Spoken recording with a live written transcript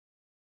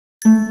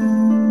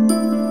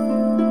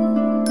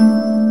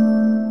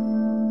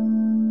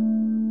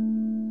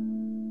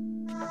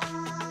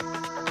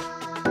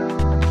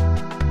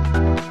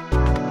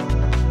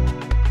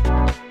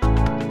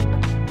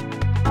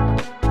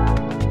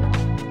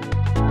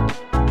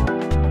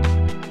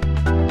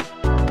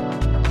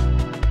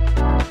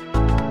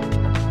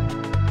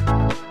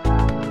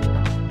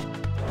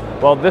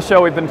Well, this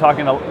show we've been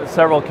talking to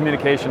several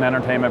communication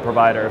entertainment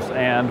providers,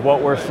 and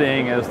what we're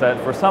seeing is that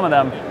for some of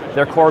them,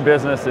 their core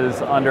business is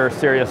under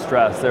serious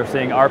stress. They're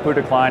seeing ARPU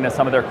decline as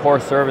some of their core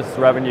service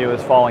revenue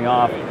is falling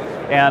off.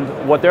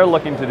 And what they're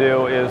looking to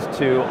do is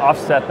to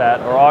offset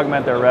that or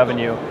augment their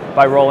revenue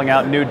by rolling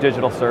out new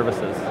digital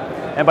services.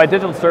 And by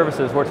digital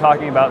services, we're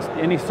talking about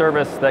any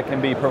service that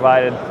can be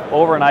provided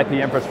over an IP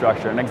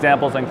infrastructure. And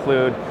examples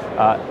include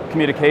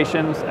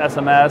communications,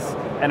 SMS,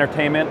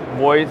 entertainment,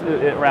 voice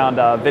around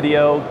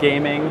video,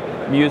 gaming,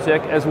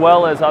 music, as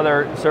well as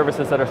other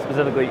services that are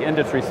specifically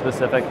industry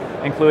specific,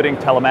 including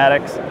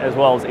telematics as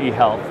well as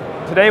e-health.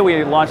 Today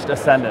we launched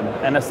Ascendant,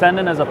 and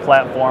Ascendant is a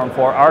platform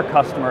for our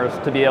customers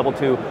to be able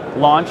to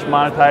launch,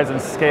 monetize,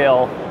 and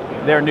scale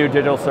their new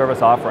digital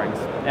service offerings.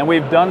 And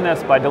we've done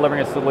this by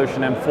delivering a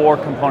solution in 4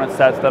 component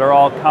sets that are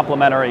all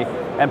complementary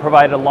and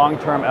provide a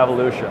long-term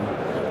evolution.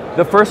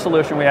 The first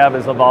solution we have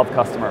is Evolve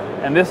Customer,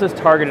 and this is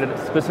targeted at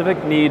a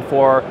specific need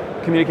for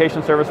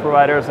communication service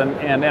providers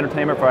and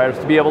entertainment providers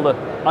to be able to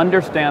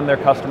understand their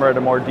customer at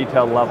a more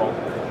detailed level.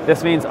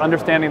 This means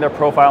understanding their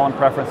profile and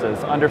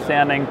preferences,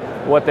 understanding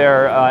what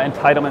their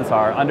entitlements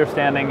are,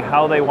 understanding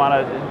how they want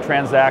to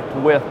transact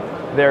with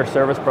their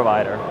service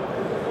provider.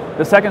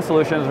 The second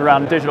solution is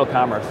around digital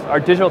commerce. Our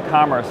digital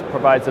commerce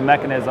provides a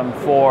mechanism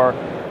for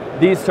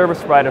these service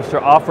providers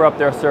to offer up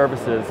their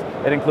services.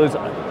 It includes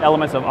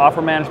elements of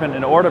offer management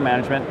and order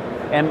management,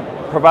 and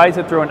provides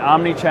it through an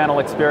omni-channel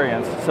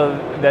experience so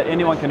that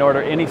anyone can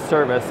order any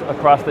service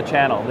across the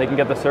channel. They can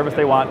get the service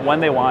they want, when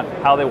they want,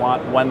 how they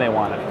want, when they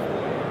want it.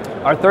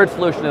 Our third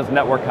solution is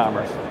network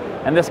commerce,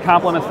 and this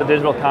complements the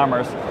digital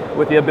commerce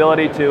with the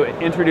ability to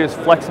introduce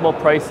flexible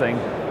pricing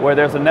where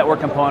there's a network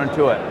component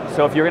to it.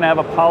 So if you're going to have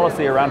a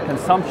policy around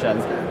consumption,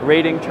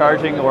 rating,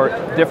 charging, or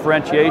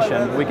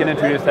differentiation, we can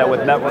introduce that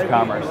with network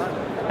commerce.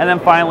 And then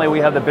finally, we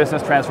have the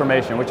business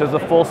transformation, which is a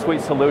full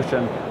suite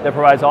solution that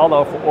provides all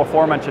the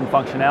aforementioned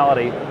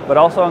functionality, but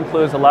also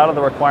includes a lot of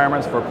the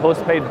requirements for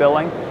postpaid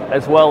billing,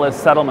 as well as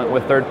settlement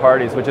with third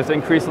parties, which is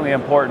increasingly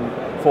important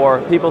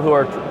for people who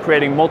are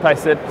creating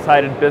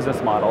multi-sided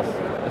business models.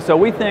 So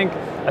we think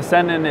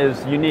Ascendant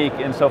is unique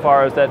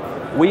insofar as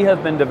that we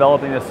have been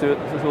developing this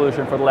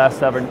solution for the last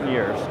 7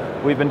 years.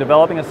 We've been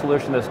developing a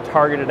solution that's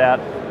targeted at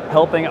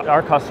helping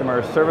our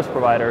customers, service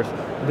providers,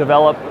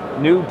 develop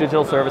new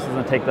digital services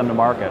and take them to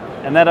market.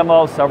 And that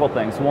involves several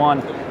things. 1,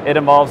 it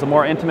involves a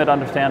more intimate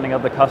understanding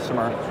of the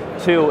customer.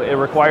 2, it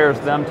requires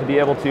them to be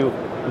able to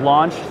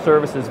launch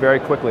services very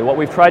quickly. What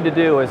we've tried to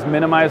do is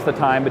minimize the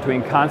time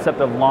between concept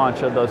of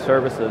launch of those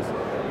services.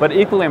 But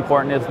equally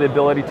important is the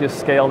ability to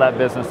scale that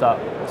business up.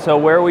 So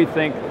where we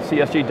think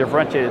CSG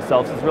differentiates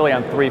itself is really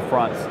on 3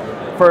 fronts.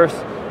 First,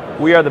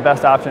 we are the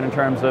best option in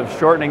terms of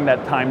shortening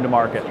that time to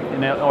market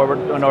in order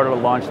to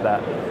launch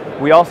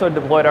that. We also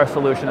deployed our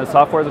solution as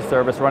software as a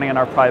service running in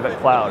our private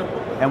cloud.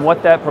 And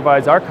what that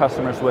provides our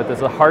customers with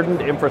is a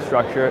hardened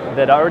infrastructure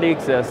that already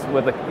exists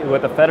with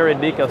a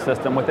federated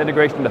ecosystem with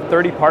integration to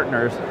 30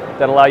 partners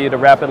that allow you to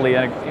rapidly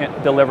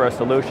deliver a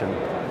solution.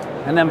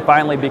 And then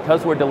finally,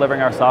 because we're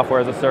delivering our software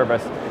as a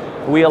service,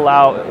 we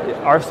allow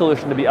our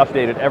solution to be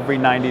updated every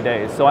 90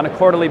 days. So on a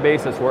quarterly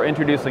basis, we're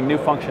introducing new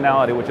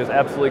functionality, which is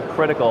absolutely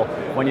critical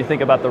when you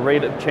think about the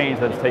rate of change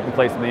that's taking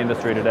place in the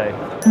industry today.